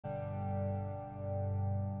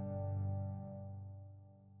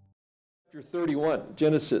Chapter 31,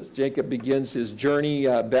 Genesis. Jacob begins his journey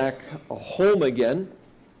back home again.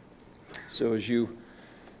 So as you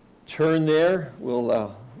turn there,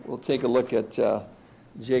 we'll take a look at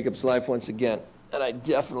Jacob's life once again. And I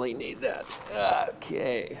definitely need that.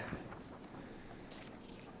 Okay.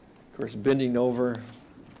 Of course, bending over,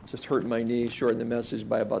 just hurt my knee, shortened the message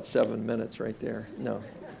by about 7 minutes right there. No.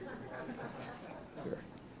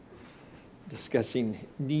 Discussing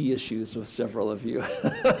knee issues with several of you.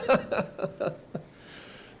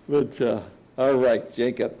 But, all right,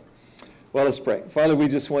 Jacob. Well, let's pray. Father, we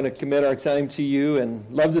just want to commit our time to you and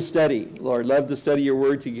love to study, Lord. Love to study your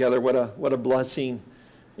word together. What a blessing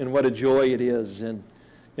and what a joy it is. And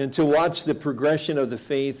to watch the progression of the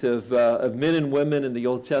faith of men and women in the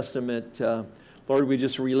Old Testament. Lord, we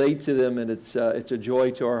just relate to them, and it's a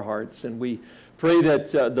joy to our hearts. And we pray that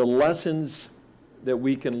the lessons that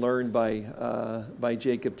we can learn by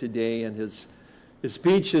Jacob today and his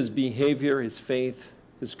speech, his behavior, his faith,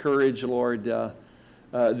 his courage, Lord,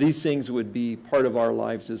 these things would be part of our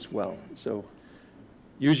lives as well. So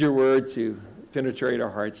use your word to penetrate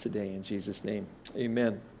our hearts today in Jesus' name.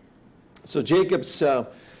 Amen. So Jacob's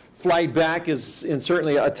flight back is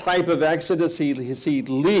certainly a type of exodus. He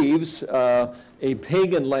leaves a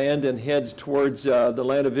pagan land and heads towards the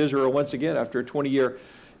land of Israel once again after a 20-year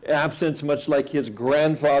absence, much like his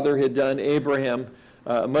grandfather had done, Abraham,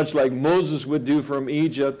 much like Moses would do from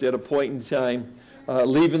Egypt at a point in time,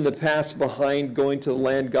 leaving the past behind, going to the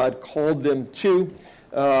land God called them to.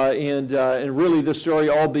 And really the story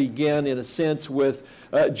all began, in a sense, with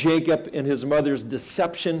Jacob and his mother's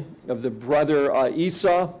deception of the brother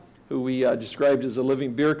Esau, who we described as a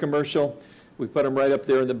living beer commercial. We put him right up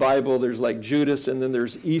there in the Bible. There's like Judas, and then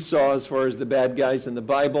there's Esau as far as the bad guys in the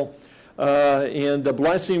Bible. And the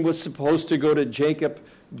blessing was supposed to go to Jacob,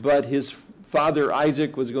 but his father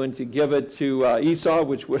Isaac was going to give it to Esau,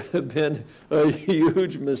 which would have been a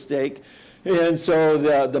huge mistake. And so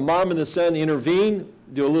the mom and the son intervene,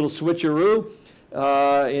 do a little switcheroo,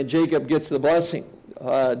 and Jacob gets the blessing.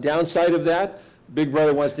 Downside of that, big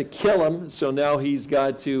brother wants to kill him, so now he's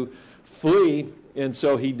got to flee. And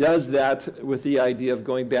so he does that with the idea of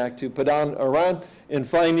going back to Padan Aram and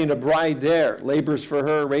finding a bride there. Labors for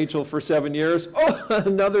her, Rachel, for 7 years. Oh,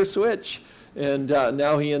 another switch. And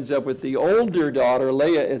now he ends up with the older daughter,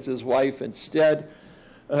 Leah, as his wife instead.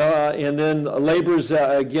 And then labors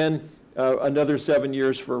again another 7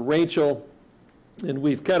 years for Rachel. And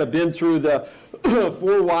we've kind of been through the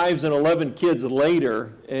 4 wives and 11 kids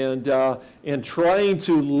later, and trying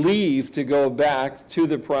to leave to go back to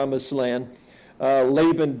the promised land.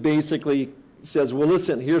 Laban basically says, well,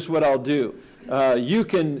 listen, here's what I'll do. You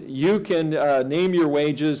can name your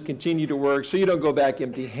wages, continue to work, so you don't go back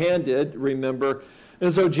empty-handed, remember.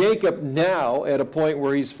 And so Jacob now, at a point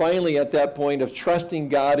where he's finally at that point of trusting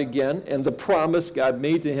God again, and the promise God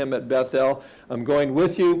made to him at Bethel, I'm going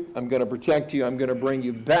with you, I'm going to protect you, I'm going to bring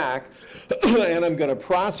you back, and I'm going to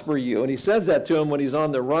prosper you. And he says that to him when he's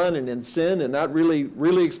on the run and in sin and not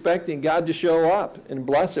really expecting God to show up and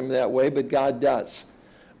bless him that way, but God does.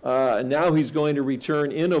 And now he's going to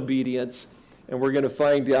return in obedience, and we're going to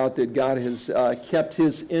find out that God has kept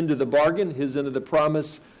his end of the bargain, his end of the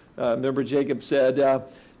promise. Remember, Jacob said,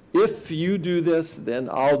 if you do this, then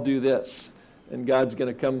I'll do this. And God's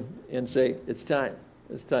going to come and say, it's time.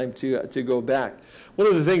 It's time to go back. One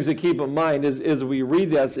of the things to keep in mind is, as we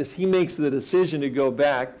read this, as he makes the decision to go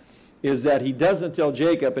back, is that he doesn't tell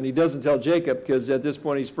Jacob, and he doesn't tell Jacob because at this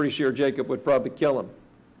point he's pretty sure Jacob would probably kill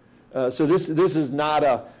him. So this is not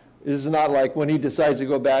like when he decides to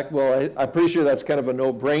go back. Well, I'm pretty sure that's kind of a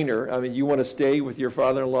no-brainer. I mean, you want to stay with your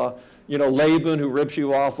father-in-law, Laban, who rips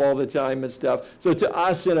you off all the time and stuff. So to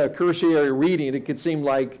us in a cursory reading, it could seem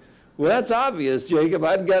like, well, that's obvious, Jacob.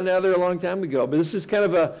 I'd gotten out of there a long time ago. But this is kind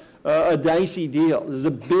of a dicey deal. This is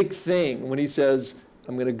a big thing when he says,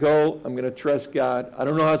 I'm going to go, I'm going to trust God. I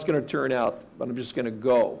don't know how it's going to turn out, but I'm just going to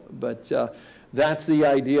go. But that's the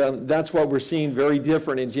idea. That's what we're seeing very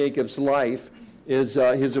different in Jacob's life, is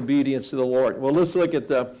his obedience to the Lord. Well, let's look at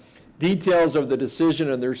the details of the decision,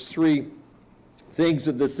 and there's 3 things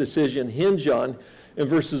that this decision hinge on in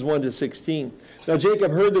verses 1 to 16. Now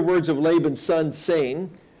Jacob heard the words of Laban's son, saying,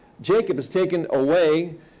 Jacob has taken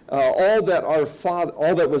away all that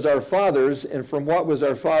was our father's, and from what was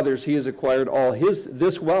our father's he has acquired all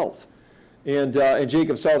this wealth. And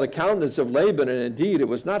Jacob saw the countenance of Laban, and indeed it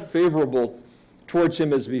was not favorable towards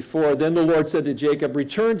him as before. Then the Lord said to Jacob,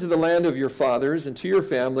 return to the land of your fathers and to your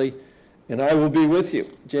family, and I will be with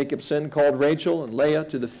you. Jacob sent, called Rachel and Leah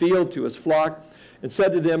to the field, to his flock, and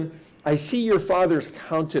said to them, I see your father's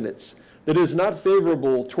countenance, that is not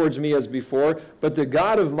favorable towards me as before, but the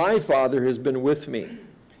God of my father has been with me.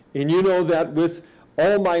 And you know that with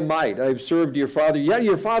all my might I have served your father. Yet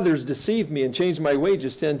your fathers deceived me and changed my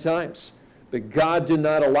wages 10 times. But God did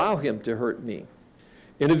not allow him to hurt me.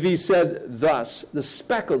 And if he said thus, the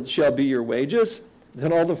speckled shall be your wages,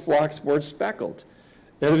 then all the flocks bore speckled.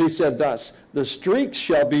 And if he said thus, the streaks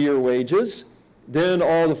shall be your wages, then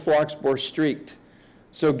all the flocks bore streaked.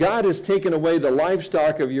 So God has taken away the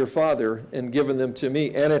livestock of your father and given them to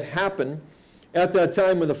me. And it happened at that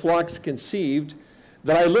time when the flocks conceived,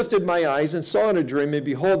 that I lifted my eyes and saw in a dream, and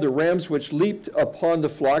behold, the rams which leaped upon the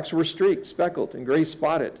flocks were streaked, speckled, and gray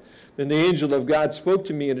spotted. Then the angel of God spoke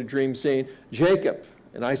to me in a dream, saying, Jacob.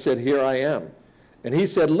 And I said, Here I am. And he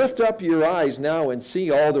said, Lift up your eyes now and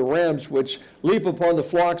see all the rams which leap upon the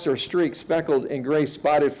flocks are streaked, speckled, and gray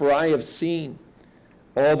spotted, for I have seen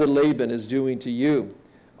all that Laban is doing to you.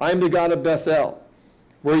 I am the God of Bethel,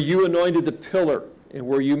 where you anointed the pillar, and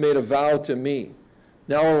where you made a vow to me.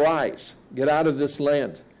 Now arise, get out of this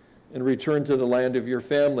land, and return to the land of your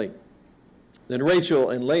family. Then Rachel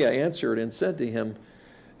and Leah answered and said to him,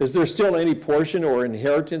 Is there still any portion or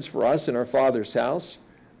inheritance for us in our father's house?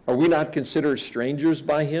 Are we not considered strangers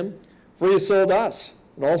by him? For he has sold us,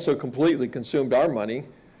 and also completely consumed our money.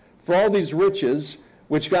 For all these riches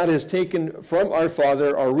which God has taken from our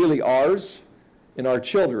father are really ours and our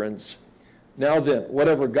children's. Now then,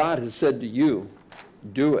 whatever God has said to you,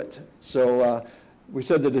 do it. So we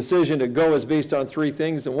said the decision to go is based on 3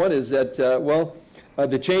 things. And one is that,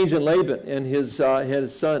 the change in Laban and his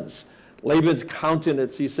sons. Laban's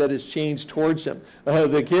countenance, he said, has changed towards him.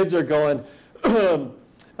 The kids are going,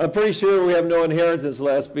 I'm pretty sure we have no inheritance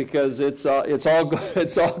left because it's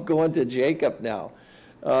all going to Jacob now.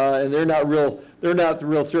 And they're not real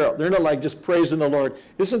thrilled. They're not like just praising the Lord.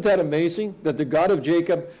 Isn't that amazing that the God of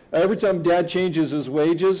Jacob, every time Dad changes his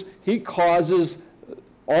wages, he causes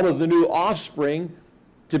all of the new offspring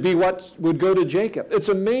to be what would go to Jacob. It's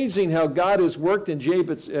amazing how God has worked in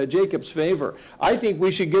Jacob's favor. I think we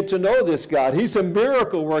should get to know this God. He's a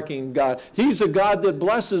miracle-working God. He's a God that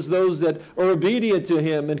blesses those that are obedient to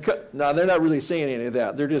him. Now, they're not really saying any of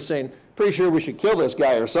that. They're just saying, pretty sure we should kill this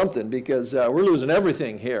guy or something because we're losing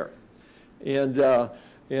everything here. And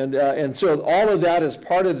so all of that is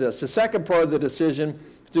part of this. The second part of the decision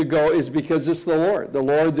to go is because it's the Lord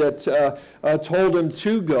that told him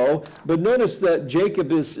to go. But notice that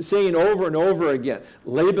Jacob is saying over and over again,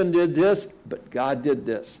 Laban did this, but God did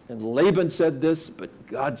this. And Laban said this, but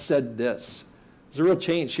God said this. There's a real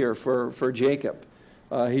change here for Jacob.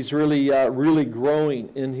 He's really growing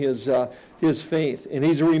in his faith. And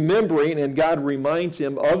he's remembering, and God reminds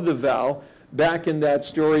him of the vow back in that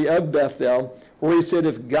story of Bethel, where he said,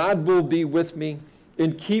 if God will be with me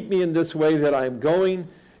and keep me in this way that I'm going,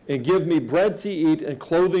 and give me bread to eat and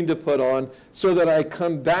clothing to put on, so that I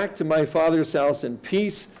come back to my father's house in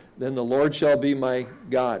peace, then the Lord shall be my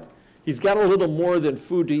God. He's got a little more than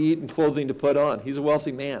food to eat and clothing to put on. He's a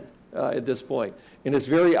wealthy man at this point. And it's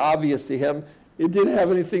very obvious to him, it didn't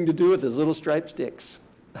have anything to do with his little striped sticks.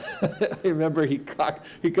 Remember, he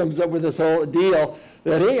comes up with this whole deal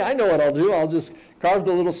that, hey, I know what I'll do. I'll just carve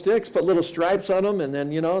the little sticks, put little stripes on them, and then,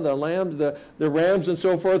 the lamb, the rams and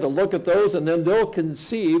so forth, they'll look at those, and then they'll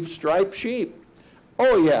conceive striped sheep.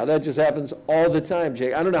 Oh, yeah, that just happens all the time,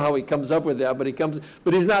 Jake. I don't know how he comes up with that,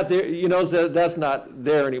 but he's not there. He knows that that's not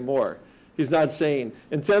there anymore. He's not saying,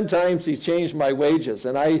 and 10 times he's changed my wages,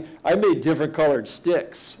 and I made different colored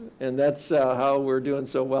sticks, and that's how we're doing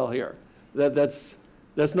so well here. That's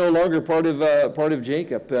no longer part of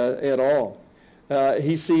Jacob at all.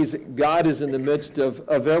 He sees God is in the midst of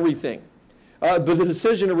everything. But the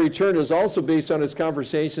decision to return is also based on his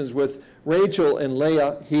conversations with Rachel and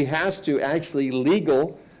Leah. He has to actually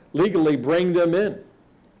legally bring them in.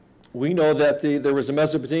 We know that there was a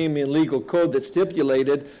Mesopotamian legal code that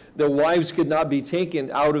stipulated that wives could not be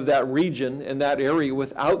taken out of that region and that area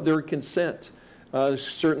without their consent.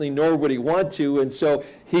 Certainly nor would he want to, and so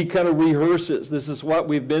he kind of rehearses, this is what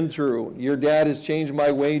we've been through, your dad has changed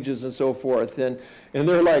my wages and so forth, and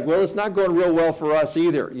they're like, well, it's not going real well for us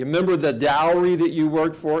either. You remember the dowry that you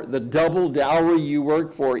worked for, the double dowry you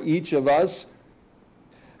worked for each of us?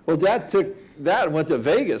 Well, Dad took that and went to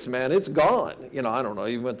Vegas, man. It's gone. I don't know,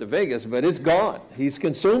 he went to Vegas, but it's gone. He's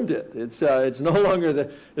consumed it. It's no longer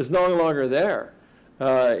there.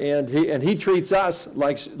 And he treats us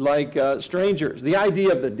like strangers. The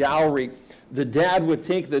idea of the dowry, the dad would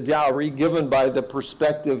take the dowry given by the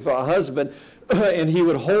prospective husband, and he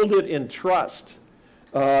would hold it in trust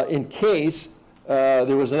in case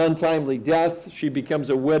there was an untimely death. She becomes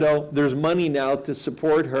a widow. There's money now to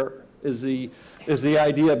support her. Is the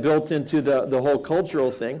idea built into the whole cultural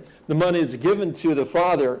thing? The money is given to the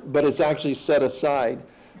father, but it's actually set aside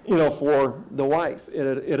for the wife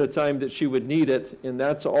at a time that she would need it, and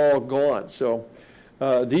that's all gone. So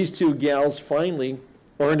these two gals finally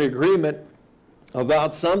are in agreement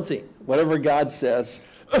about something. Whatever God says,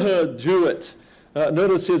 do it.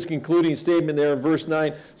 Notice his concluding statement there in verse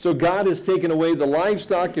 9. So God has taken away the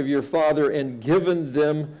livestock of your father and given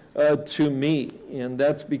them to me. And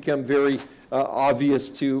that's become very obvious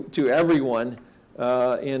to everyone,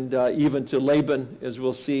 and even to Laban, as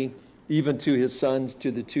we'll see, even to his sons,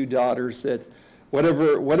 to the two daughters, that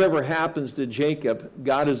whatever happens to Jacob,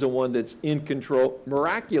 God is the one that's in control,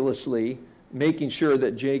 miraculously making sure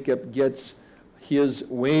that Jacob gets his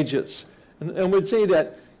wages. And we'd say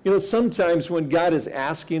that, sometimes when God is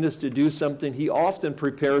asking us to do something, he often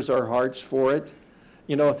prepares our hearts for it.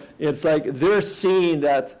 It's like they're seeing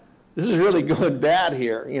that this is really going bad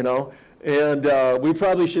here, and we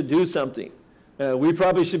probably should do something. We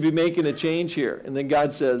probably should be making a change here. And then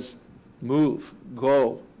God says, move,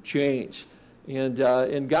 go, change. And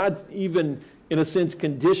God even, in a sense,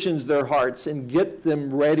 conditions their hearts and get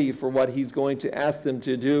them ready for what he's going to ask them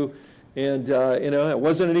to do. And, it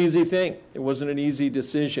wasn't an easy thing. It wasn't an easy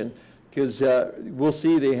decision, because we'll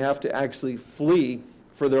see they have to actually flee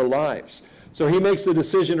for their lives. So he makes the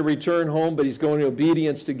decision to return home, but he's going in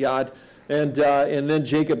obedience to God. And then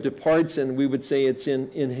Jacob departs, and we would say it's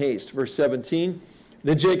in haste. Verse 17,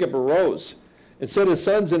 then Jacob arose and set his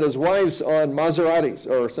sons and his wives on Maseratis,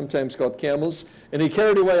 or sometimes called camels, and he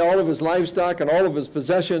carried away all of his livestock and all of his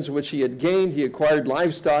possessions which he had gained. He acquired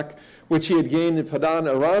livestock which he had gained in Padan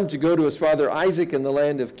Aram to go to his father Isaac in the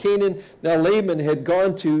land of Canaan. Now Laban had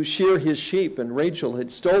gone to shear his sheep, and Rachel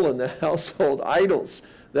had stolen the household idols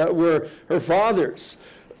that were her father's.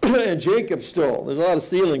 And Jacob stole. There's a lot of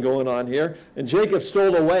stealing going on here. And Jacob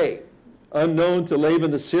stole away, unknown to Laban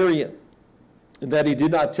the Syrian, and that he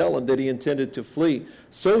did not tell him that he intended to flee.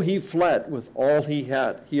 So he fled with all he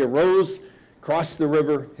had. He arose, crossed the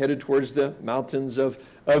river, headed towards the mountains of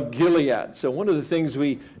Gilead. So one of the things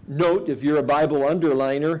we note, if you're a Bible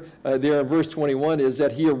underliner, there in verse 21, is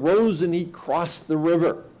that he arose and he crossed the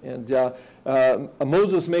river. And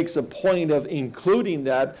Moses makes a point of including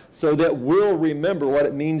that so that we'll remember what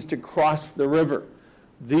it means to cross the river.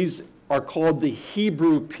 These are called the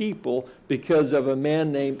Hebrew people because of a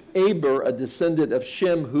man named Aber, a descendant of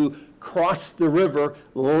Shem, who crossed the river,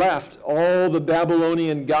 left all the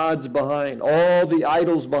Babylonian gods behind, all the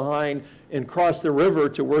idols behind, and crossed the river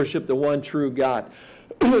to worship the one true God.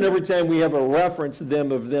 And every time we have a reference to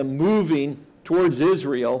them of them moving towards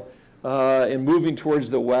Israel and moving towards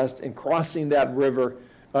the west and crossing that river,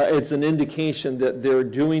 it's an indication that they're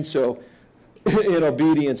doing so in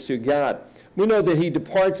obedience to God. We know that he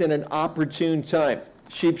departs in an opportune time.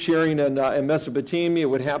 Sheep shearing in Mesopotamia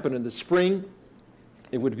would happen in the spring.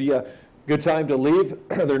 It would be a good time to leave.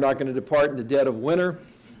 They're not going to depart in the dead of winter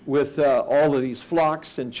with all of these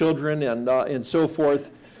flocks and children and so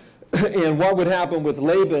forth. And what would happen with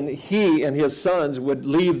Laban, he and his sons would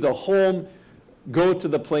leave the home, go to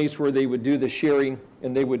the place where they would do the shearing,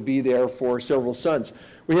 and they would be there for several sons.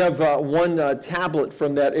 We have one tablet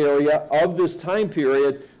from that area of this time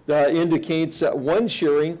period that indicates one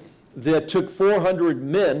shearing that took 400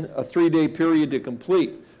 men, a 3-day period to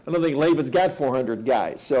complete. I don't think Laban's got 400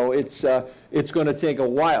 guys, so it's going to take a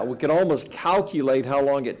while. We can almost calculate how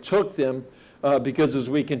long it took them because as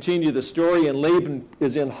we continue the story and Laban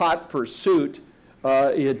is in hot pursuit,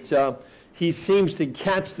 he seems to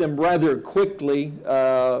catch them rather quickly,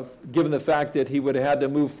 given the fact that he would have had to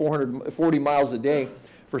move 440 miles a day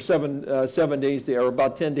for 7 days there, or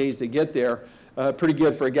about 10 days to get there. Pretty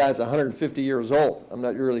good for a guy that's 150 years old. I'm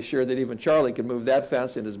not really sure that even Charlie could move that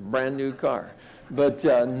fast in his brand new car. But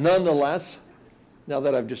nonetheless, now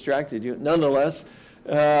that I've distracted you,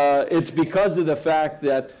 it's because of the fact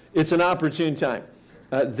that it's an opportune time.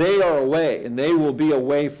 They are away, and they will be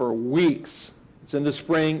away for weeks. It's in the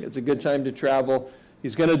spring. It's a good time to travel.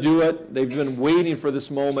 He's going to do it. They've been waiting for this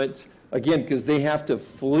moment, again, because they have to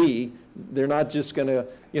flee. They're not just going to,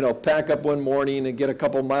 pack up one morning and get a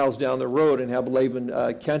couple miles down the road and have Laban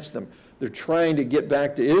catch them. They're trying to get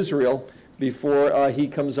back to Israel before he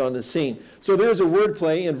comes on the scene. So there's a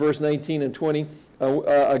wordplay in verse 19 and 20.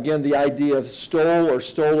 Again, the idea of stole or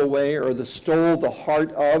stole away, or stole the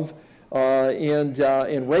heart of.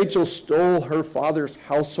 And Rachel stole her father's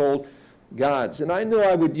household gods. And I know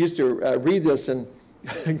I would used to read this and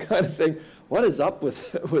kind of think, what is up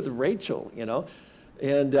with Rachel,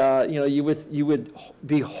 And, you would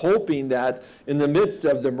be hoping that in the midst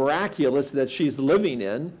of the miraculous that she's living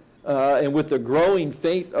in, and with the growing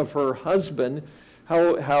faith of her husband,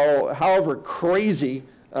 however crazy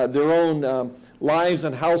their own lives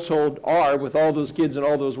and household are, with all those kids and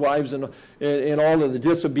all those wives and all of the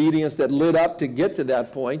disobedience that led up to get to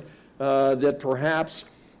that point, that perhaps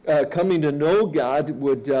coming to know God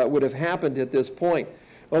would have happened at this point.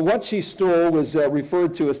 Well, what she stole was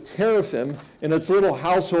referred to as teraphim, and it's little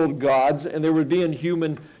household gods, and they would be in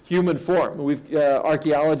human form.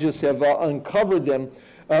 Archaeologists have uncovered them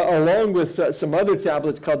along with some other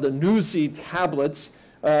tablets called the Nuzi tablets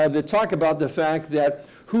that talk about the fact that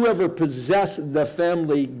whoever possessed the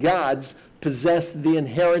family gods possessed the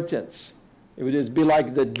inheritance. It would just be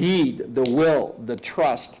like the deed, the will, the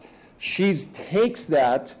trust. She takes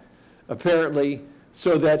that, apparently,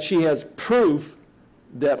 so that she has proof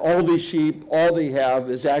that all these sheep, all they have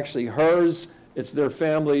is actually hers, it's their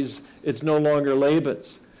family's, it's no longer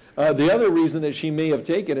Laban's. The other reason that she may have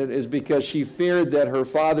taken it is because she feared that her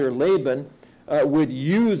father Laban would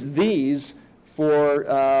use these for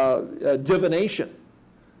divination,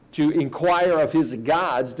 to inquire of his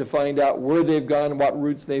gods to find out where they've gone, what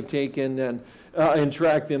routes they've taken, and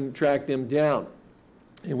track them down.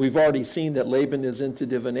 And we've already seen that Laban is into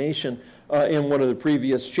divination in one of the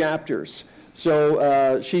previous chapters.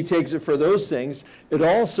 So she takes it for those things. It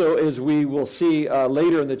also, as we will see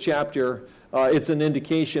later in the chapter, it's an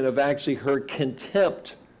indication of actually her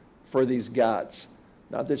contempt for these gods.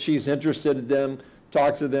 Not that she's interested in them,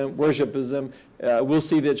 talks to them, worships them. We'll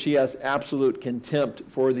see that she has absolute contempt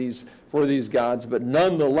for these gods, but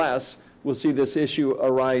nonetheless, we'll see this issue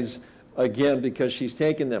arise again because she's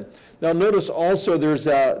taken them. Now, notice also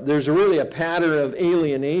there's really a pattern of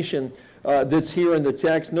alienation that's here in the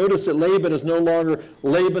text. Notice that Laban is no longer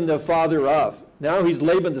Laban the father of. Now he's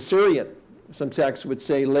Laban the Syrian. Some texts would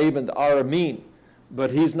say Laban the Aramean,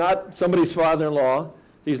 but he's not somebody's father-in-law.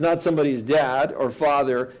 He's not somebody's dad or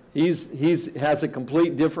father. He has a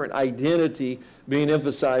complete different identity being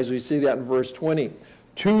emphasized. We see that in verse 20.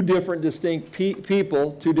 Two different distinct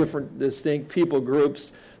people, two different distinct people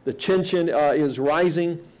groups. The tension is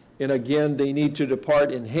rising, and again, they need to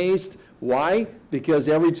depart in haste. Why? Because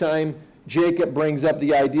every time Jacob brings up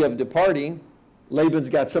the idea of departing, Laban's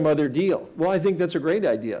got some other deal. Well, I think that's a great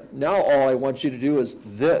idea. Now all I want you to do is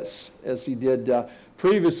this, as he did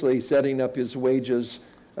previously, setting up his wages,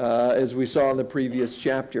 as we saw in the previous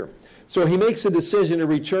chapter. So he makes a decision to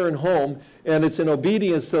return home, and it's in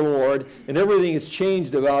obedience to the Lord, and everything is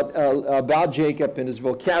changed about Jacob and his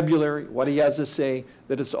vocabulary, what he has to say,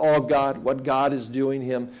 that it's all God, what God is doing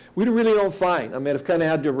him. We really don't find. I mean, I've kind of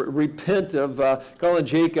had to repent of calling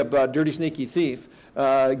Jacob a dirty, sneaky thief,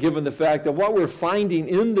 given the fact that what we're finding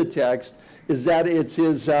in the text is that it's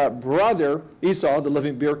his brother, Esau, the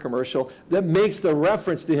Living Beer commercial, that makes the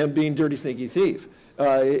reference to him being dirty, sneaky thief.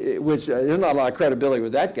 Which there's not a lot of credibility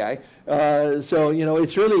with that guy. So,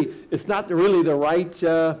 it's not really the right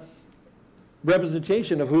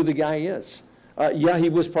representation of who the guy is. He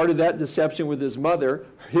was part of that deception with his mother.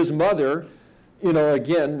 His mother,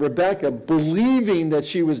 again, Rebecca, believing that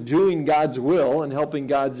she was doing God's will and helping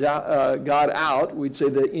God out. We'd say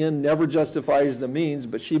the end never justifies the means,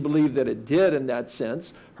 but she believed that it did in that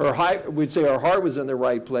sense. We'd say her heart was in the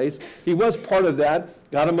right place. He was part of that,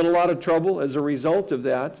 got him in a lot of trouble as a result of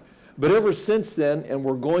that. But ever since then, and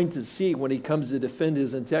we're going to see when he comes to defend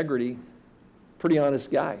his integrity, pretty honest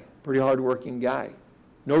guy, pretty hardworking guy.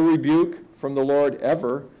 No rebuke from the Lord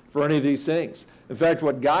ever for any of these things. In fact,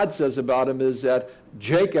 what God says about him is that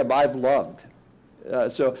Jacob I've loved.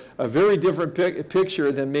 So a very different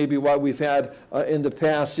picture than maybe what we've had in the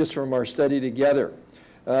past just from our study together.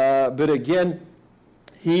 But again,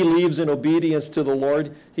 he leaves in obedience to the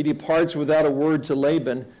Lord. He departs without a word to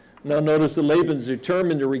Laban. Now notice that Laban's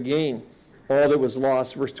determined to regain all that was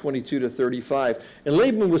lost, verse 22 to 35. And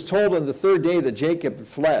Laban was told on the third day that Jacob had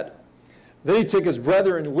fled. Then he took his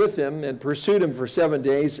brethren with him and pursued him for 7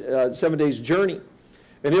 days journey.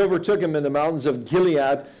 And he overtook him in the mountains of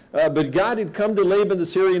Gilead. But God had come to Laban the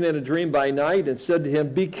Syrian in a dream by night and said to him,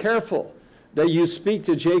 "Be careful that you speak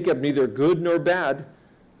to Jacob neither good nor bad."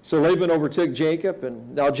 So Laban overtook Jacob,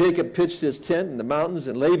 and now Jacob pitched his tent in the mountains,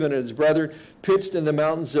 and Laban and his brother pitched in the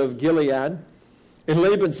mountains of Gilead. And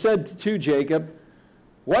Laban said to Jacob,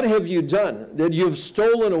 "What have you done, that you have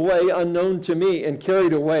stolen away unknown to me, and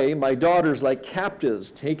carried away my daughters like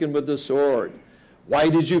captives taken with the sword? Why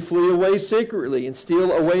did you flee away secretly, and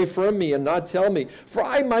steal away from me, and not tell me? For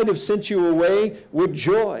I might have sent you away with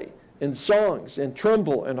joy, and songs, and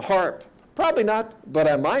timbrel, and harp. Probably not, but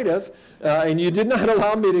I might have. And you did not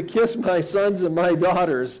allow me to kiss my sons and my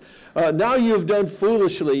daughters. Now you have done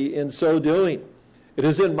foolishly in so doing. It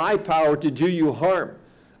is in my power to do you harm.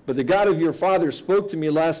 But the God of your father spoke to me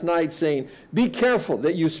last night, saying, 'Be careful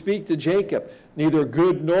that you speak to Jacob, neither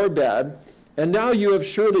good nor bad.' And now you have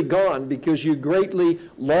surely gone, because you greatly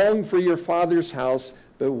long for your father's house.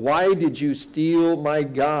 But why did you steal my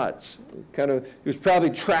gods? He was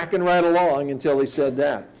probably tracking right along until he said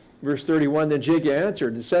that. Verse 31, then Jacob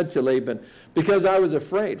answered and said to Laban, because I was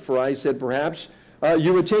afraid, for I said, perhaps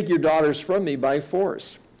you would take your daughters from me by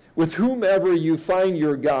force. With whomever you find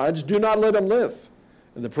your gods, do not let them live.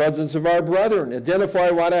 In the presence of our brethren,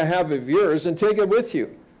 identify what I have of yours and take it with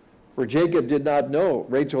you. For Jacob did not know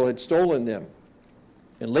Rachel had stolen them.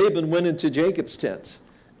 And Laban went into Jacob's tent,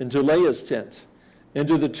 into Leah's tent,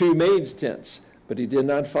 into the two maids' tents, but he did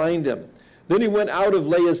not find them. Then he went out of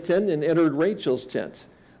Leah's tent and entered Rachel's tent.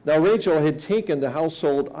 Now Rachel had taken the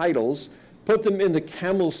household idols, put them in the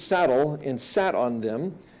camel's saddle, and sat on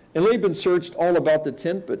them. And Laban searched all about the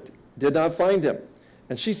tent, but did not find them.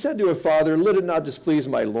 And she said to her father, let it not displease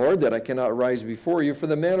my lord, that I cannot rise before you, for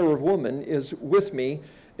the manner of woman is with me.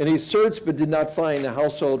 And he searched, but did not find the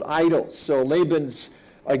household idols. So Laban's,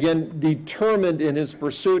 again, determined in his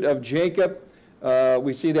pursuit of Jacob.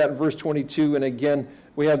 We see that in verse 22, and again,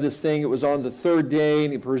 we have this thing, it was on the third day,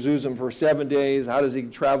 and he pursues him for 7 days. How does he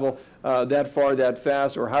travel that far, that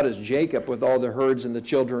fast? Or how does Jacob with all the herds and the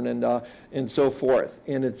children and so forth?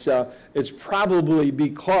 And it's probably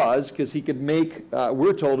because he could make,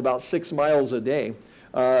 we're told, about 6 miles a day.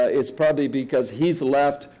 It's probably because he's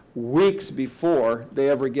left weeks before they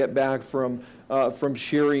ever get back from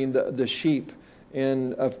shearing the sheep.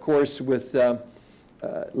 And of course, with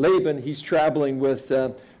Laban, he's traveling with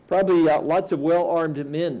probably lots of well-armed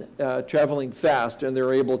men traveling fast, and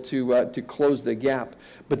they're able to close the gap.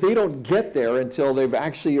 But they don't get there until they've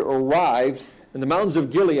actually arrived in the mountains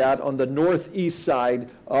of Gilead on the northeast side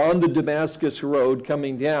on the Damascus road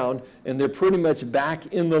coming down, and they're pretty much back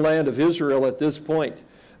in the land of Israel at this point.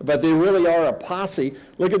 But they really are a posse.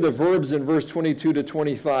 Look at the verbs in verse 22 to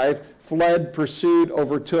 25. Fled, pursued,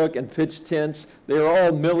 overtook, and pitched tents. They are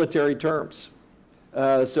all military terms.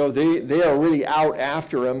 So they are really out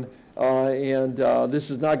after him, and this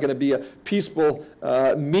is not going to be a peaceful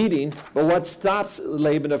meeting. But what stops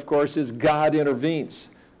Laban, of course, is God intervenes.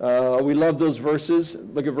 We love those verses.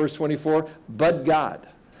 Look at verse 24. But God.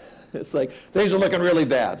 It's like things are looking really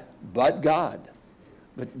bad. But God.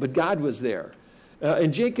 But God was there.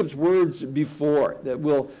 And Jacob's words before that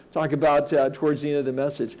we'll talk about towards the end of the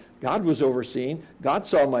message. God was overseeing. God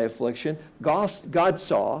saw my affliction. God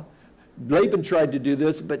saw. Laban tried to do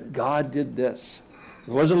this, but God did this.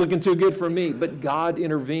 It wasn't looking too good for me, but God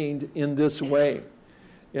intervened in this way.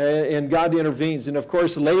 And God intervenes. And of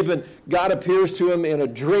course, Laban, God appears to him in a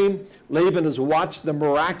dream. Laban has watched the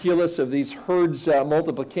miraculous of these herds'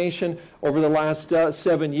 multiplication over the last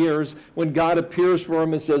 7 years. When God appears for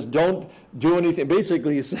him and says, don't do anything.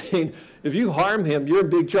 Basically, he's saying, if you harm him, you're in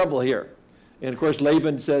big trouble here. And of course,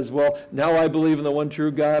 Laban says, well, now I believe in the one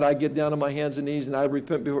true God. I get down on my hands and knees and I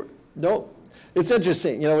repent before. No, it's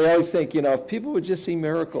interesting. We always think, if people would just see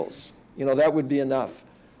miracles, that would be enough.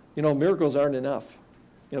 Miracles aren't enough.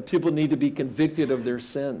 People need to be convicted of their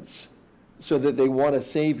sins so that they want a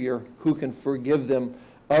Savior who can forgive them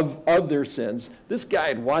of their sins. This guy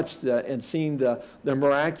had watched and seen the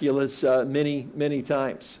miraculous many, many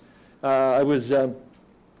times. I was in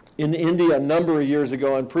India a number of years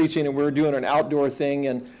ago and preaching, and we were doing an outdoor thing,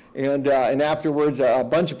 and afterwards a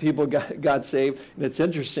bunch of people got saved. And it's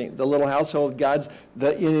interesting, the little household gods,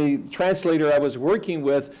 the translator I was working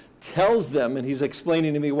with tells them, and he's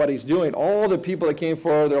explaining to me what he's doing. All the people that came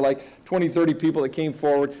forward, they're like 20, 30 people that came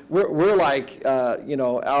forward. We're like,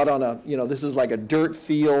 out on this is like a dirt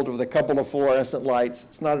field with a couple of fluorescent lights.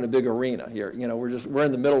 It's not in a big arena here. We're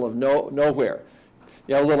in the middle of nowhere.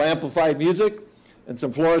 A little amplified music and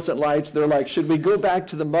some fluorescent lights. They're like, should we go back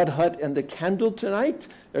to the mud hut and the candle tonight?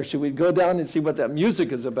 Or should we go down and see what that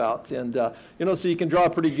music is about? And, so you can draw a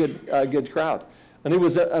pretty good crowd. And it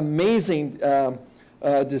was amazing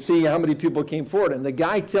to see how many people came forward. And the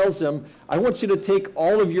guy tells them, I want you to take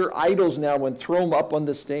all of your idols now and throw them up on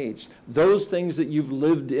the stage. Those things that you've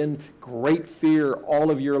lived in great fear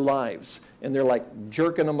all of your lives. And they're like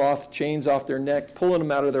jerking them off, chains off their neck, pulling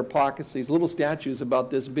them out of their pockets, these little statues about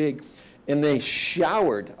this big. And they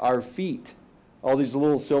showered our feet, all these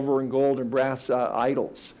little silver and gold and brass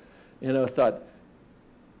idols. And I thought,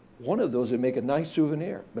 one of those would make a nice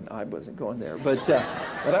souvenir, but I wasn't going there. But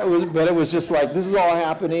it was just like, this is all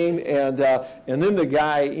happening, and then the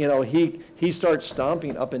guy, he starts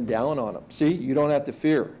stomping up and down on him. See, you don't have to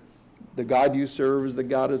fear. The God you serve is the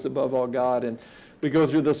God is above all God, and we go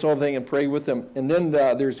through this whole thing and pray with them. And then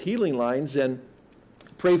there's healing lines, and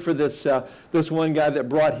pray for this one guy that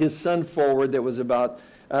brought his son forward that was about,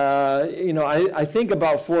 I think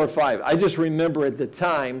about 4 or 5. I just remember at the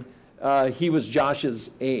time, he was Josh's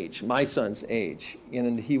age, my son's age,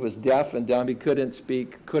 and he was deaf and dumb. He couldn't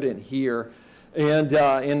speak, couldn't hear,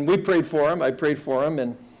 and we prayed for him. I prayed for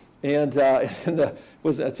him, and I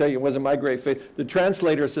tell you, it wasn't my great faith. The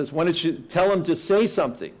translator says, "Why don't you tell him to say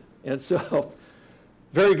something?" And so,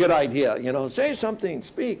 very good idea, say something,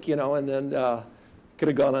 speak, and then could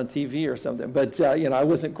have gone on TV or something. But I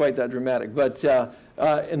wasn't quite that dramatic. But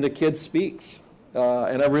and the kid speaks.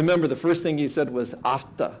 And I remember the first thing he said was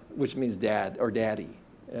 "afta," which means dad or daddy.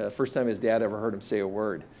 First time his dad ever heard him say a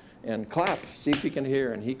word. And clap, see if he can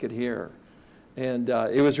hear, and he could hear. And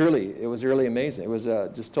it was really amazing. It was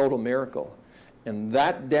just total miracle. And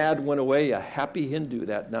that dad went away a happy Hindu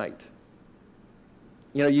that night.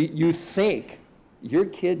 You think your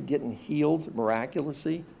kid getting healed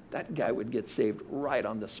miraculously, that guy would get saved right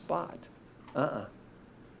on the spot.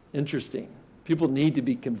 Interesting. People need to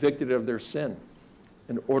be convicted of their sin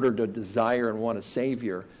in order to desire and want a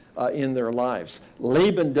Savior in their lives.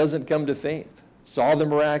 Laban doesn't come to faith. Saw the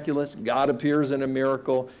miraculous. God appears in a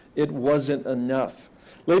miracle. It wasn't enough.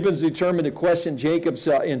 Laban's determined to question Jacob's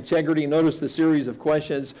integrity. Notice the series of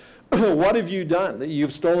questions. What have you done that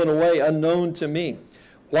you've stolen away unknown to me?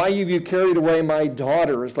 Why have you carried away my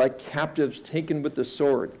daughters like captives taken with the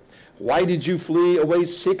sword? Why did you flee away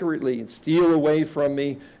secretly and steal away from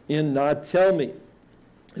me and not tell me?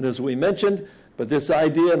 And as we mentioned, but this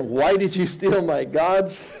idea, and why did you steal my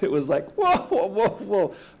gods? It was like,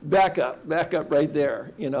 whoa, back up right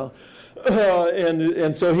there,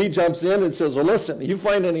 And so he jumps in and says, well, listen, you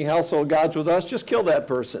find any household gods with us, just kill that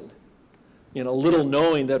person. Little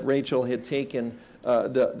knowing that Rachel had taken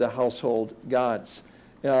the household gods.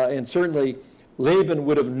 And certainly Laban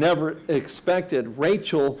would have never expected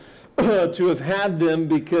Rachel to have had them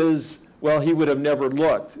because, he would have never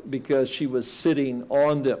looked because she was sitting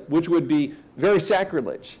on them, which would be very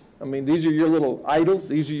sacrilege. I mean, these are your little idols.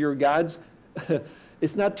 These are your gods.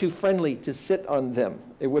 It's not too friendly to sit on them.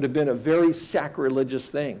 It would have been a very sacrilegious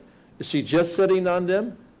thing. Is she just sitting on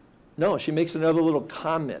them? No, she makes another little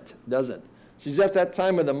comment, doesn't? She's at that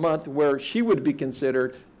time of the month where she would be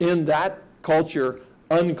considered, in that culture,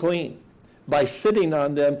 unclean. By sitting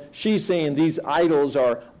on them, she's saying these idols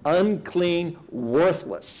are unclean,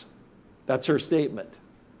 worthless. That's her statement.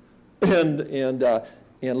 And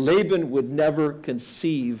Laban would never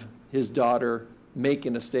conceive his daughter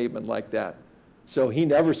making a statement like that. So he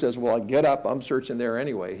never says, well, get up, I'm searching there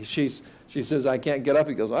anyway. She says, I can't get up.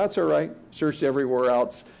 He goes, well, that's all right. Searched everywhere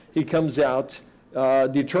else. He comes out,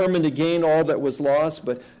 determined to gain all that was lost,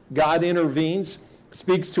 but God intervenes,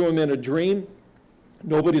 speaks to him in a dream.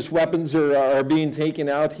 Nobody's weapons are being taken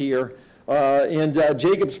out here. And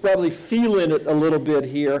Jacob's probably feeling it a little bit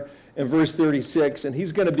here in verse 36, and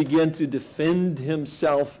he's going to begin to defend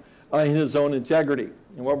himself in his own integrity.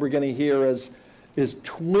 And what we're going to hear is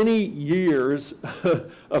 20 years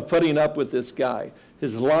of putting up with this guy,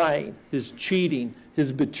 his lying, his cheating,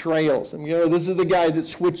 his betrayals. And this is the guy that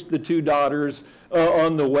switched the two daughters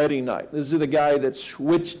on the wedding night. This is the guy that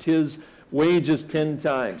switched his wages 10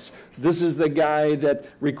 times. This is the guy that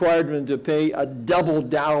required him to pay a double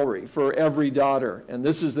dowry for every daughter. And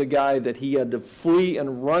this is the guy that he had to flee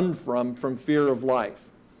and run from fear of life.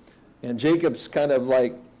 And Jacob's kind of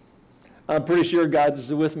like, I'm pretty sure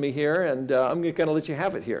God's with me here, and I'm going to kind of let you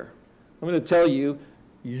have it here. I'm going to tell you,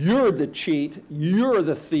 you're the cheat, you're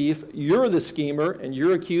the thief, you're the schemer, and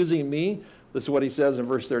you're accusing me. This is what he says in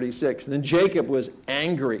verse 36. And then Jacob was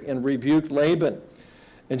angry and rebuked Laban.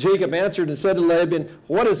 And Jacob answered and said to Laban,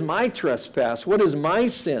 what is my trespass? What is my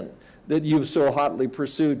sin that you've so hotly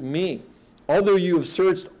pursued me? Although you have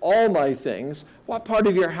searched all my things, what part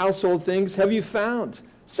of your household things have you found?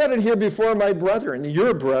 Set it here before my brethren,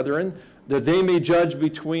 your brethren, that they may judge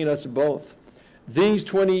between us both. These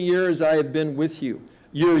 20 years I have been with you.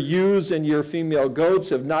 Your ewes and your female goats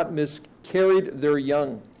have not miscarried their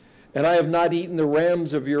young, and I have not eaten the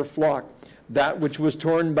rams of your flock. That which was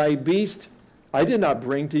torn by beast, I did not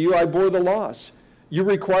bring to you. I bore the loss. You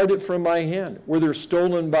required it from my hand, whether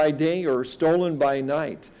stolen by day or stolen by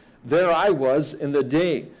night. There I was in the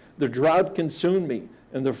day. The drought consumed me,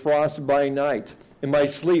 and the frost by night, and my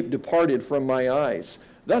sleep departed from my eyes.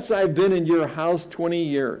 Thus I've been in your house 20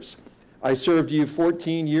 years. I served you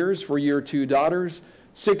 14 years for your 2 daughters,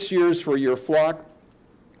 6 years for your flock,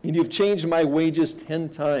 and you've changed my wages 10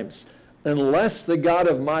 times, unless the God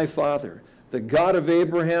of my father, the God of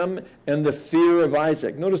Abraham, and the fear of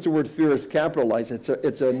Isaac. Notice the word fear is capitalized.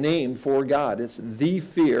 It's a name for God. It's the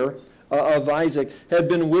fear of Isaac had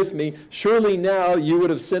been with me. Surely now you would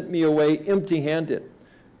have sent me away empty-handed.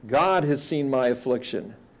 God has seen my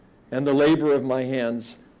affliction and the labor of my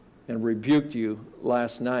hands and rebuked you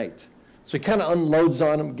last night. So he kind of unloads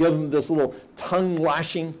on him, gives him this little tongue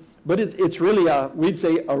lashing. But it's really, we'd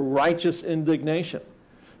say, a righteous indignation.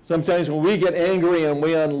 Sometimes when we get angry and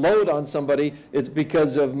we unload on somebody, it's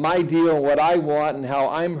because of my deal and what I want and how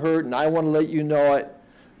I'm hurt, and I want to let you know it.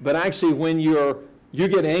 But actually, when you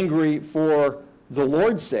get angry for the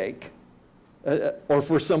Lord's sake, or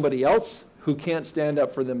for somebody else who can't stand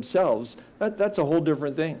up for themselves, that's a whole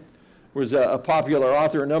different thing. There was a popular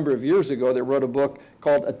author a number of years ago that wrote a book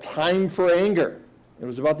called A Time for Anger. It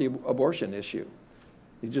was about the abortion issue.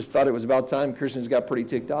 He just thought it was about time Christians got pretty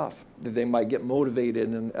ticked off, that they might get motivated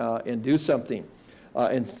and do something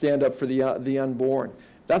and stand up for the unborn.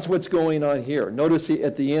 That's what's going on here. Notice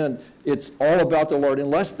at the end, it's all about the Lord.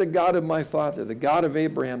 Unless the God of my father, the God of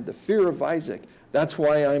Abraham, the fear of Isaac, that's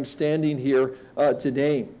why I'm standing here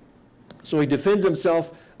today. So he defends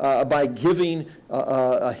himself by giving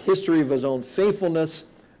a history of his own faithfulness,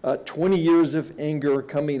 20 years of anger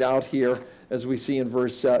coming out here, as we see in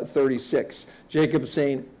verse 36. Jacob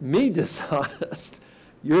saying, me dishonest.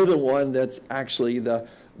 You're the one that's actually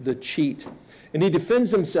the cheat. And he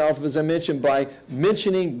defends himself, as I mentioned, by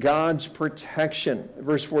mentioning God's protection.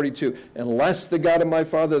 Verse 42, unless the God of my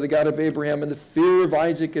father, the God of Abraham, and the fear of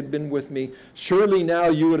Isaac had been with me, surely now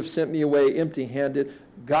you would have sent me away empty-handed.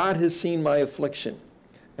 God has seen my affliction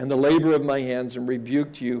and the labor of my hands and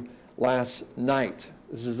rebuked you last night.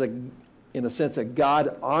 This is, in a sense, a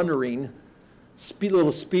God-honoring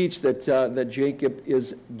little speech that Jacob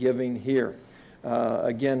is giving here.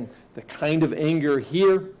 Again, the kind of anger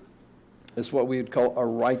here is what we would call a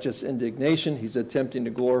righteous indignation. He's attempting to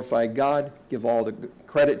glorify God, give all the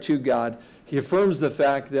credit to God. He affirms the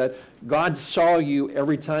fact that God saw you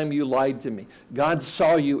every time you lied to me. God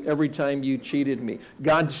saw you every time you cheated me.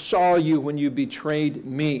 God saw you when you betrayed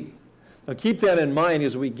me. Now keep that in mind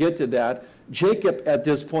as we get to that. Jacob at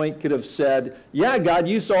this point could have said, yeah, God,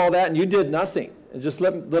 you saw that and you did nothing. And just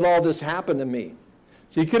let all this happen to me.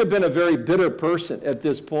 So he could have been a very bitter person at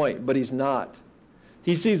this point, but he's not.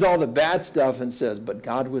 He sees all the bad stuff and says, but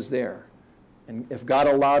God was there. And if God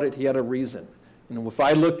allowed it, he had a reason. And if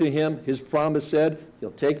I look to him, his promise said, he'll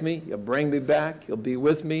take me, he'll bring me back, he'll be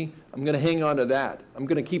with me. I'm going to hang on to that. I'm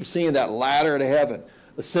going to keep seeing that ladder to heaven,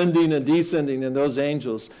 ascending and descending in those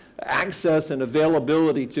angels, access and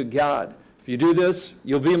availability to God. If you do this,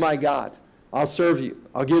 you'll be my God. I'll serve you.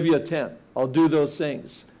 I'll give you a tenth. I'll do those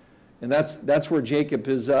things. And that's where Jacob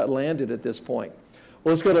has landed at this point.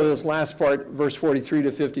 Well, let's go to this last part, verse 43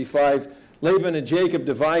 to 55. Laban and Jacob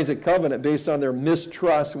devise a covenant based on their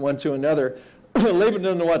mistrust one to another. Laban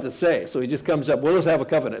doesn't know what to say, so he just comes up, well, let's have a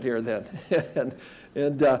covenant here then.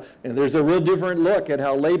 and there's a real different look at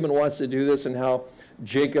how Laban wants to do this and how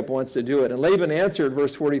Jacob wants to do it. And Laban answered,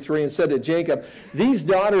 verse 43, and said to Jacob, these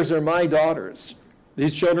daughters are my daughters.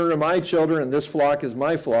 These children are my children, and this flock is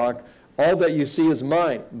my flock. All that you see is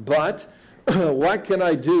mine. But what can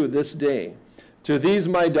I do this day to these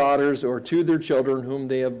my daughters or to their children whom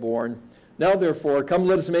they have borne? Now therefore, come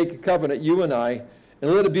let us make a covenant, you and I,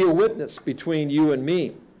 and let it be a witness between you and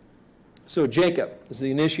me. So Jacob is the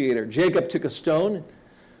initiator. Jacob took a stone,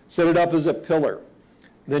 set it up as a pillar.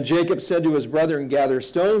 Then Jacob said to his brethren, gather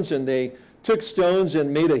stones, and they took stones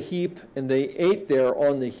and made a heap, and they ate there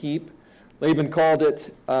on the heap. Laban called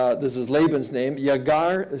it, this is Laban's name,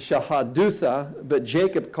 Yagar Shahadutha, but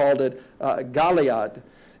Jacob called it Galead.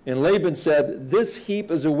 And Laban said, this heap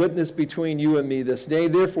is a witness between you and me this day.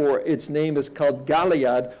 Therefore, its name is called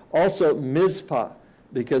Galead, also Mizpah,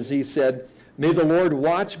 because he said, may the Lord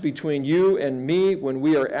watch between you and me when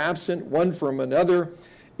we are absent one from another.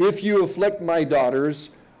 If you afflict my daughters,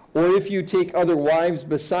 or if you take other wives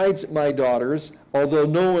besides my daughters, although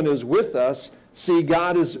no one is with us, see,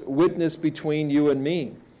 God is witness between you and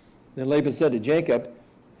me. Then Laban said to Jacob,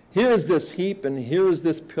 here is this heap and here is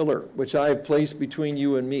this pillar which I have placed between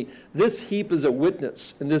you and me. This heap is a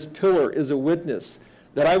witness, and this pillar is a witness,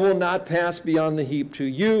 that I will not pass beyond the heap to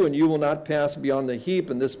you, and you will not pass beyond the heap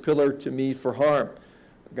and this pillar to me for harm.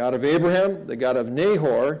 The God of Abraham, the God of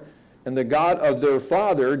Nahor, and the God of their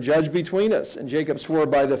father judge between us. And Jacob swore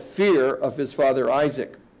by the fear of his father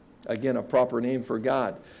Isaac. Again, a proper name for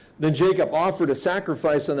God. Then Jacob offered a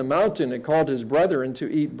sacrifice on the mountain and called his brethren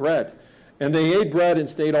to eat bread. And they ate bread and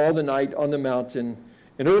stayed all the night on the mountain.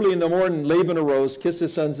 And early in the morning Laban arose, kissed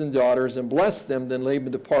his sons and daughters, and blessed them. Then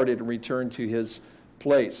Laban departed and returned to his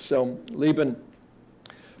place. So Laban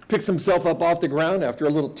picks himself up off the ground after a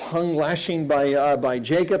little tongue lashing by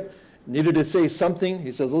Jacob. Needed to say something.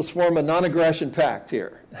 He says, let's form a non-aggression pact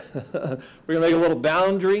here. We're going to make a little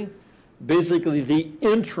boundary. basically the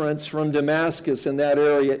entrance from Damascus in that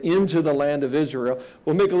area into the land of Israel.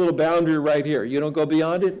 We'll make a little boundary right here. You don't go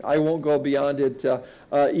beyond it, I won't go beyond it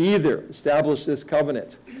either. Establish this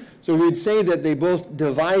covenant. So we'd say that they both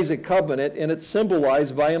devise a covenant, and it's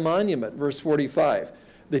symbolized by a monument, verse 45.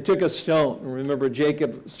 They took a stone. Remember,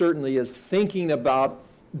 Jacob certainly is thinking about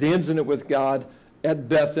the incident with God at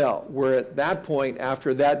Bethel, where at that point,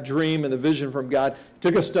 after that dream and the vision from God, he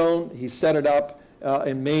took a stone, he set it up,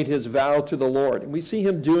 and made his vow to the Lord. And we see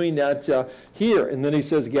him doing that here. And then he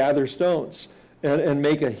says, gather stones and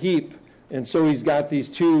make a heap. And so he's got these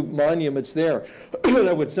two monuments there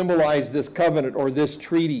that would symbolize this covenant or this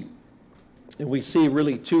treaty. And we see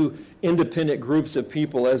really two independent groups of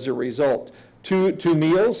people as a result. Two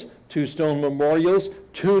meals, two stone memorials,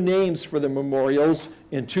 two names for the memorials,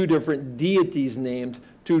 and two different deities named,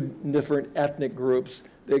 two different ethnic groups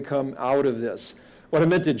that come out of this. What it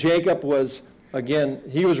meant to Jacob was, again,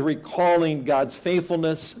 he was recalling God's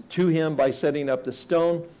faithfulness to him by setting up the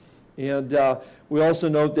stone. And we also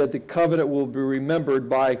note that the covenant will be remembered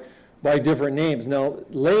by different names. Now,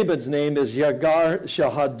 Laban's name is Yagar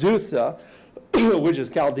Shahadutha, which is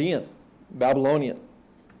Chaldean, Babylonian.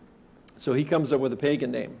 So he comes up with a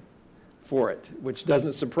pagan name for it, which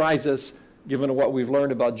doesn't surprise us given what we've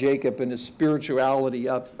learned about Jacob and his spirituality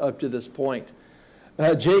up to this point.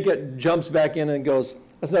 Jacob jumps back in and goes,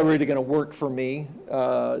 that's not really going to work for me,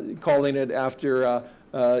 calling it after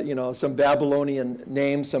some Babylonian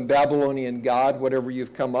name, some Babylonian god, whatever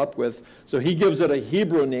you've come up with. So he gives it a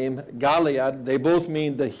Hebrew name, Gilead. They both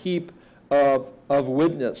mean the heap of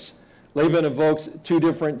witness. Laban invokes two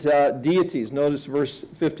different deities. Notice verse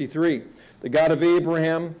 53. The God of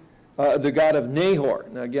Abraham, the God of Nahor.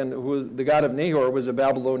 Now again, the God of Nahor was a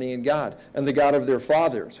Babylonian god. And the God of their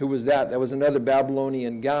fathers. Who was that? That was another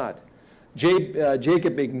Babylonian god.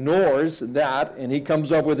 Jacob ignores that, and he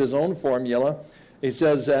comes up with his own formula. He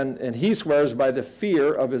says, and he swears by the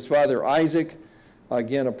fear of his father Isaac.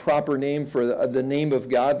 Again, a proper name for the name of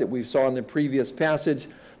God that we saw in the previous passage.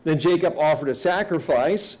 Then Jacob offered a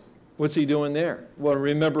sacrifice. What's he doing there? Well,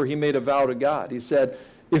 remember, he made a vow to God. He said,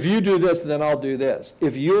 if you do this, then I'll do this.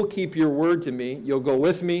 If you'll keep your word to me, you'll go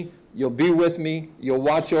with me, you'll be with me, you'll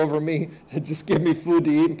watch over me, and just give me food to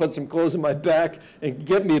eat and put some clothes on my back and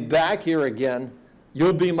get me back here again.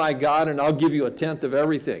 You'll be my God, and I'll give you a tenth of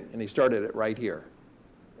everything. And he started it right here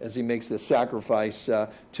as he makes this sacrifice to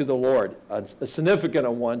the Lord, a significant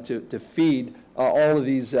one to feed all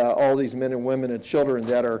these men and women and children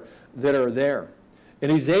that are there.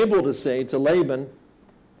 And he's able to say to Laban,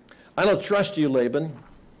 I don't trust you, Laban,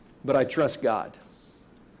 but I trust God.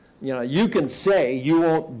 You know, you can say you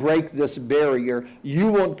won't break this barrier. You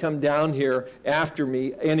won't come down here after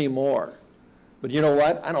me anymore. But you know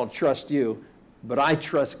what? I don't trust you, but I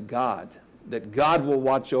trust God, that God will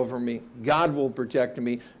watch over me. God will protect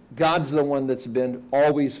me. God's the one that's been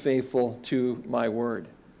always faithful to my word.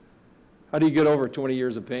 How do you get over 20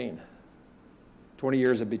 years of pain? 20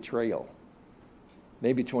 years of betrayal?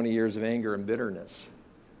 Maybe 20 years of anger and bitterness.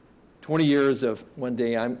 20 years of one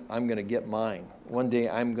day I'm going to get mine. One day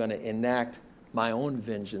I'm going to enact my own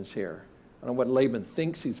vengeance here. I don't know what Laban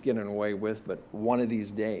thinks he's getting away with, but one of these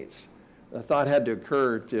days. The thought had to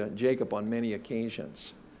occur to Jacob on many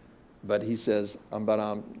occasions. But he says, I'm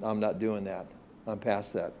not doing that. I'm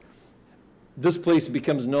past that. This place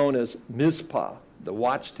becomes known as Mizpah, the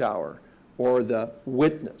watchtower, or the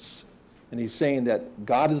witness. And he's saying that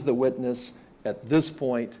God is the witness. At this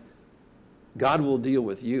point, God will deal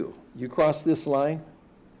with you. You cross this line,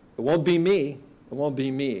 it won't be me. It won't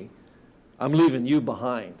be me. I'm leaving you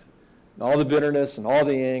behind. And all the bitterness and all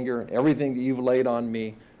the anger and everything that you've laid on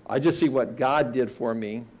me, I just see what God did for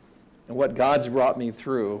me and what God's brought me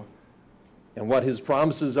through and what his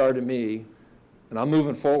promises are to me, and I'm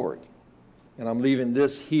moving forward. And I'm leaving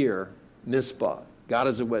this here, Mizpah. God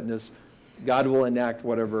is a witness. God will enact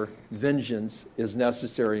whatever vengeance is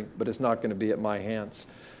necessary, but it's not going to be at my hands.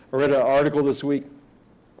 I read an article this week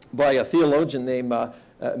by a theologian named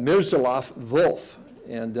Miroslav Volf,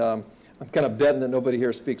 and I'm kind of betting that nobody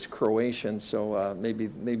here speaks Croatian, so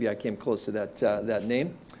maybe I came close to that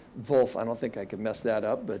name. Volf, I don't think I could mess that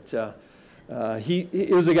up, but he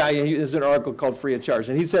was a guy, he has an article called Free of Charge,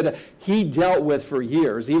 and he said he dealt with for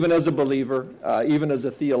years, even as a believer, even as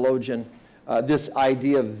a theologian, this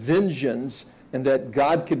idea of vengeance and that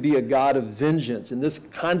God could be a God of vengeance. And this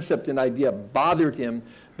concept and idea bothered him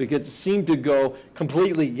because it seemed to go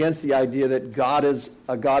completely against the idea that God is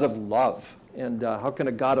a God of love. And how can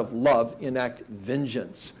a God of love enact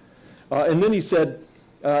vengeance? And then he said,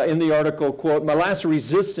 in the article, quote, "My last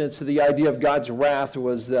resistance to the idea of God's wrath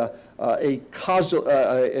was a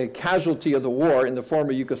casualty of the war in the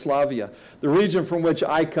former Yugoslavia. The region from which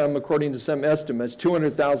I come, according to some estimates,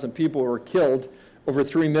 200,000 people were killed, over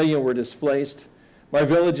 3 million were displaced. My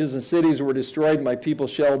villages and cities were destroyed, my people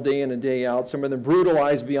shelled day in and day out, some of them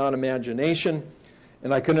brutalized beyond imagination,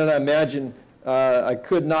 and I could not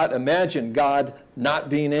imagine God not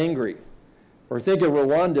being angry." Or think of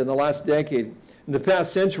Rwanda in the last decade. In the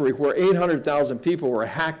past century, where 800,000 people were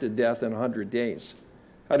hacked to death in 100 days.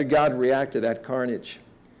 How did God react to that carnage?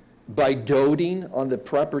 By doting on the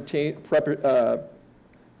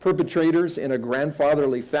perpetrators in a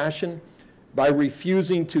grandfatherly fashion, by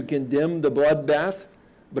refusing to condemn the bloodbath,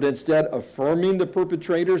 but instead affirming the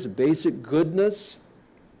perpetrators' basic goodness?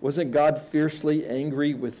 Wasn't God fiercely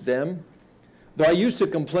angry with them? Though I used to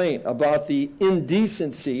complain about the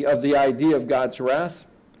indecency of the idea of God's wrath,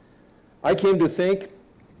 I came to think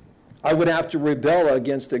I would have to rebel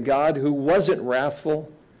against a God who wasn't wrathful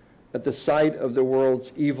at the sight of the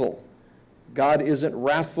world's evil. God isn't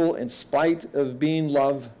wrathful in spite of being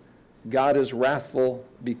love. God is wrathful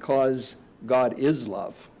because God is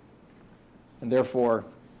love. And therefore,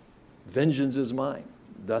 vengeance is mine.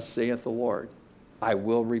 Thus saith the Lord, I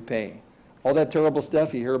will repay. All that terrible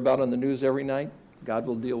stuff you hear about on the news every night, God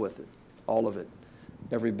will deal with it. All of it.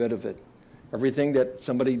 Every bit of it. Everything that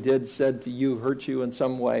somebody did, said to you, hurt you in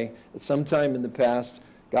some way, at some time in the past,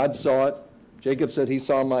 God saw it. Jacob said he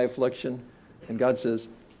saw my affliction. And God says,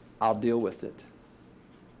 I'll deal with it.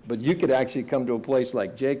 But you could actually come to a place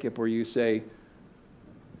like Jacob where you say,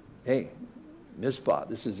 hey, Mizpah,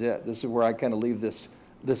 this is it. This is where I kind of leave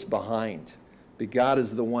this behind. But God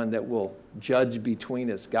is the one that will judge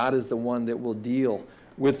between us. God is the one that will deal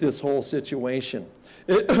with this whole situation.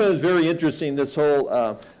 It's very interesting, this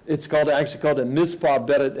whole, it's actually called a Mizpah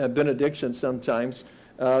benediction sometimes.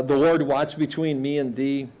 The Lord watch between me and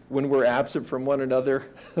thee when we're absent from one another.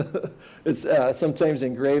 It's sometimes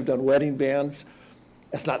engraved on wedding bands.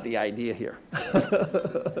 That's not the idea here.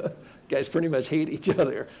 Guys pretty much hate each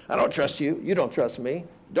other. I don't trust you. You don't trust me.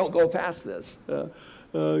 Don't go past this.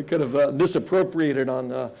 Kind of misappropriated on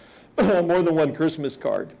more than one Christmas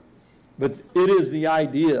card. But it is the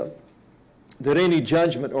idea that any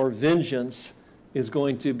judgment or vengeance is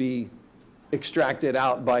going to be extracted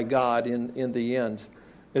out by God in the end.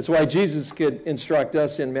 It's why Jesus could instruct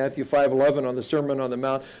us in Matthew 5:11 on the Sermon on the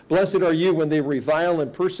Mount, blessed are you when they revile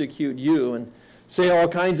and persecute you and say all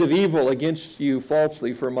kinds of evil against you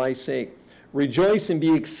falsely for my sake. Rejoice and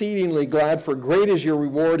be exceedingly glad, for great is your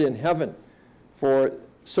reward in heaven. For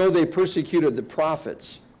so they persecuted the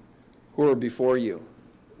prophets who were before you.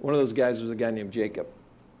 One of those guys was a guy named Jacob,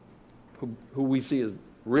 who we see as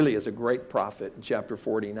really as a great prophet in chapter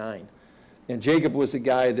 49. And Jacob was a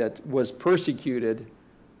guy that was persecuted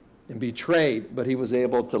and betrayed, but he was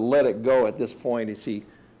able to let it go at this point as he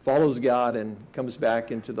follows God and comes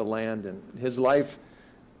back into the land. And his life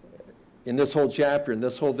in this whole chapter and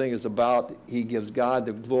this whole thing is about, he gives God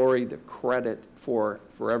the glory, the credit for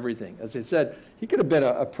everything. As I said, he could have been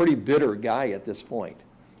a pretty bitter guy at this point,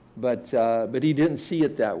 but he didn't see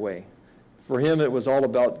it that way. For him, it was all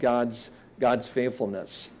about God's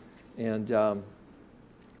faithfulness. And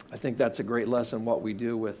I think that's a great lesson, what we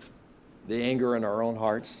do with the anger in our own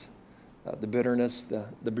hearts, the bitterness,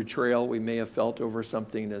 the betrayal we may have felt over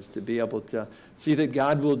something, is to be able to see that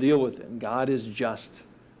God will deal with it. And God is just,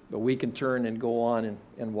 but we can turn and go on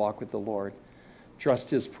and walk with the Lord. Trust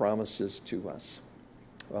his promises to us.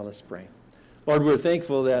 Well, let's pray. Lord, we're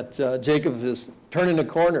thankful that Jacob is turning a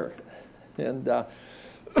corner. And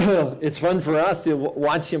it's fun for us to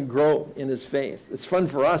watch him grow in his faith. It's fun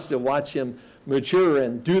for us to watch him mature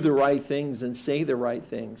and do the right things and say the right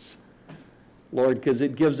things. Lord, because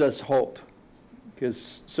it gives us hope.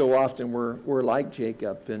 Because so often we're like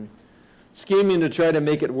Jacob and scheming to try to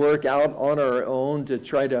make it work out on our own, to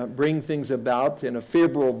try to bring things about in a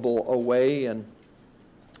favorable way. And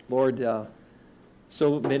Lord,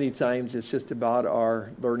 so many times it's just about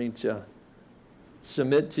our learning to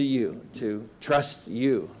submit to you, to trust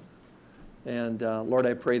you. And Lord,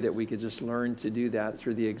 I pray that we could just learn to do that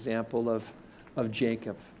through the example of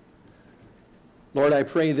Jacob. Lord, I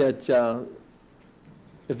pray that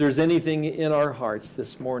if there's anything in our hearts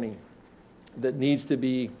this morning that needs to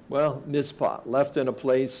be, Mizpah, left in a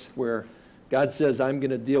place where God says, I'm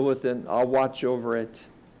going to deal with it, I'll watch over it,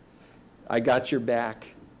 I got your back,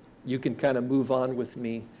 you can kind of move on with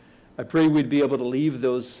me. I pray we'd be able to leave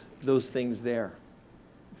those things there.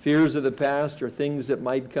 Fears of the past or things that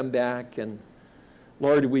might come back, and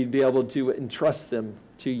Lord, we'd be able to entrust them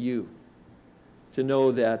to you, to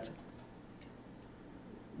know that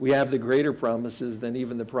We have the greater promises than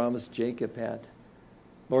even the promise Jacob had.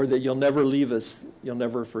 Lord, that you'll never leave us, you'll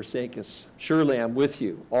never forsake us. Surely I'm with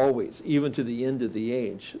you always, even to the end of the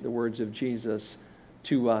age, the words of Jesus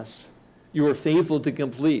to us. You are faithful to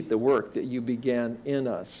complete the work that you began in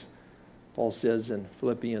us. Paul says in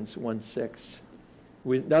Philippians 1:6,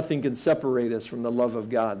 nothing can separate us from the love of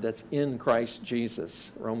God that's in Christ Jesus,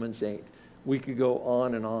 Romans 8. We could go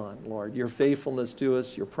on and on, Lord. Your faithfulness to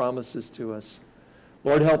us, your promises to us.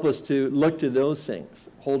 Lord, help us to look to those things,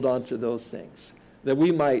 hold on to those things, that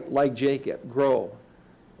we might, like Jacob, grow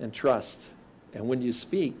and trust. And when you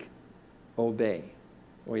speak, obey.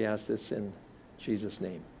 We ask this in Jesus'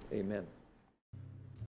 name. Amen.